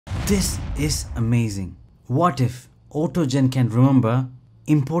This is amazing. What if AutoGen can remember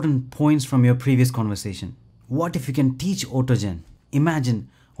important points from your previous conversation? What if you can teach AutoGen? Imagine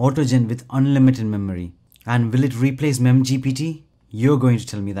AutoGen with unlimited memory. And will it replace MemGPT? You're going to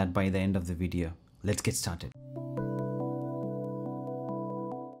tell me that by the end of the video. Let's get started.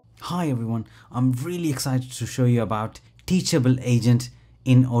 Hi everyone, I'm really excited to show you about Teachable Agent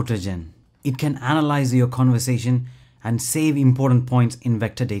in AutoGen. It can analyze your conversation and save important points in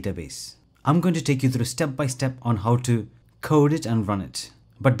vector database. I'm going to take you through step by step on how to code it and run it.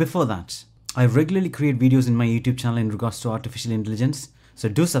 But before that, I regularly create videos in my YouTube channel in regards to artificial intelligence, so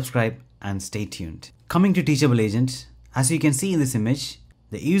do subscribe and stay tuned. Coming to Teachable Agent, as you can see in this image,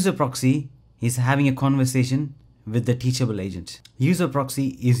 the user proxy is having a conversation with the Teachable Agent. User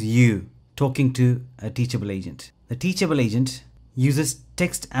proxy is you talking to a Teachable Agent. The Teachable Agent uses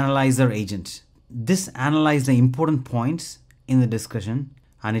text analyzer agent. This analyzes the important points in the discussion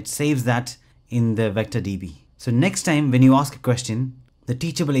and it saves that in the vector DB. So next time when you ask a question, the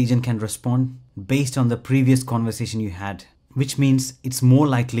Teachable Agent can respond based on the previous conversation you had, which means it's more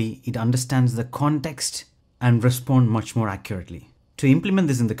likely it understands the context and respond much more accurately. To implement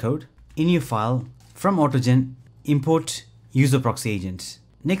this in the code, in your file, from AutoGen, import user proxy agent.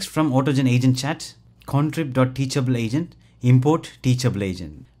 Next, from AutoGen agent chat, contrib.teachable agent, import teachable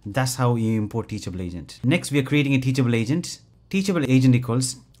agent. That's how you import teachable agent. Next, we are creating a teachable agent. Teachable agent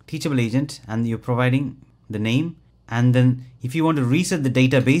equals teachable agent, and you're providing the name. And then if you want to reset the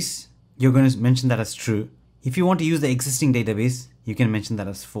database, you're going to mention that as true. If you want to use the existing database, you can mention that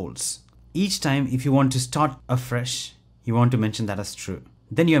as false. Each time, if you want to start afresh, you want to mention that as true.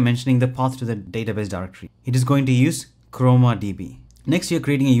 Then you're mentioning the path to the database directory. It is going to use Chroma DB. Next, you're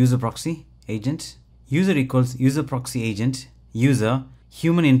creating a user proxy agent. User equals user proxy agent, user,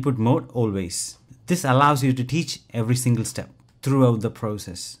 human input mode always. This allows you to teach every single step throughout the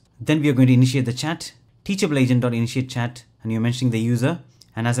process. Then we are going to initiate the chat, teachable agent.initiate chat, and you're mentioning the user.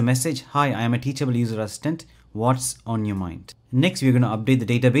 And as a message, hi, I am a teachable user assistant. What's on your mind? Next, we're going to update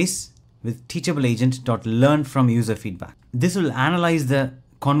the database with teachable agent.learn from user feedback. This will analyze the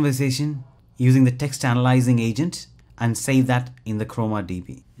conversation using the text analyzing agent and save that in the Chroma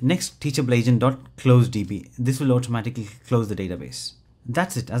DB. Next, teachable agent.close DB. This will automatically close the database.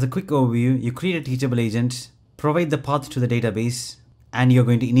 That's it. As a quick overview, you create a teachable agent, provide the path to the database, and you're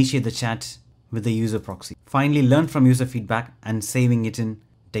going to initiate the chat with the user proxy. Finally, learn from user feedback and saving it in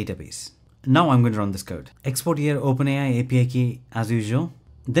database. Now I'm going to run this code. Export here OpenAI API key as usual.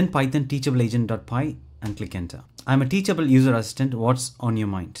 Then Python teachableagent.py and click enter. I'm a teachable user assistant. What's on your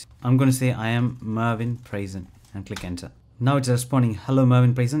mind? I'm going to say I am Mervin Praisen and click enter. Now it's responding, hello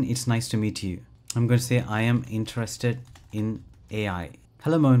Mervin Praisen, it's nice to meet you. I'm going to say I am interested in AI.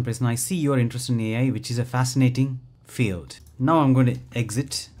 Hello Mervin Praisen, I see you are interested in AI, which is a fascinating field. Now I'm going to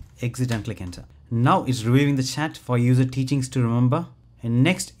exit and click enter. Now it's reviewing the chat for user teachings to remember. And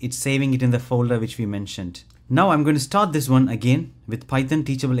next it's saving it in the folder which we mentioned. Now I'm going to start this one again with Python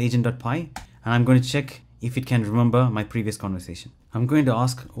teachableagent.py, and I'm going to check if it can remember my previous conversation. I'm going to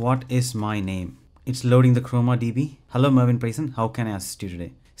ask, what is my name? It's loading the Chroma DB. Hello Mervin Praisen, how can I assist you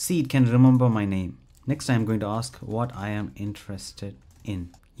today? See, it can remember my name. Next I'm going to ask what I am interested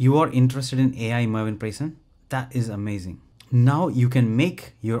in. You are interested in AI, Mervin Praisen? That is amazing. Now you can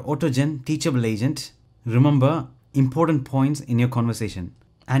make your AutoGen teachable agent remember important points in your conversation,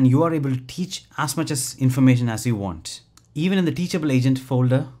 and you are able to teach as much as information as you want. Even in the teachable agent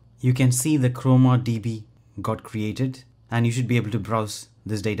folder, you can see the Chroma DB got created, and you should be able to browse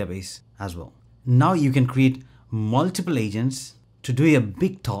this database as well. Now you can create multiple agents to do a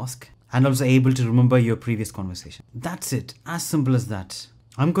big task and also able to remember your previous conversation. That's it, as simple as that.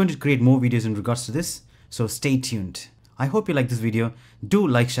 I'm going to create more videos in regards to this, so stay tuned. I hope you like this video. Do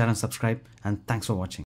like, share and subscribe, and thanks for watching.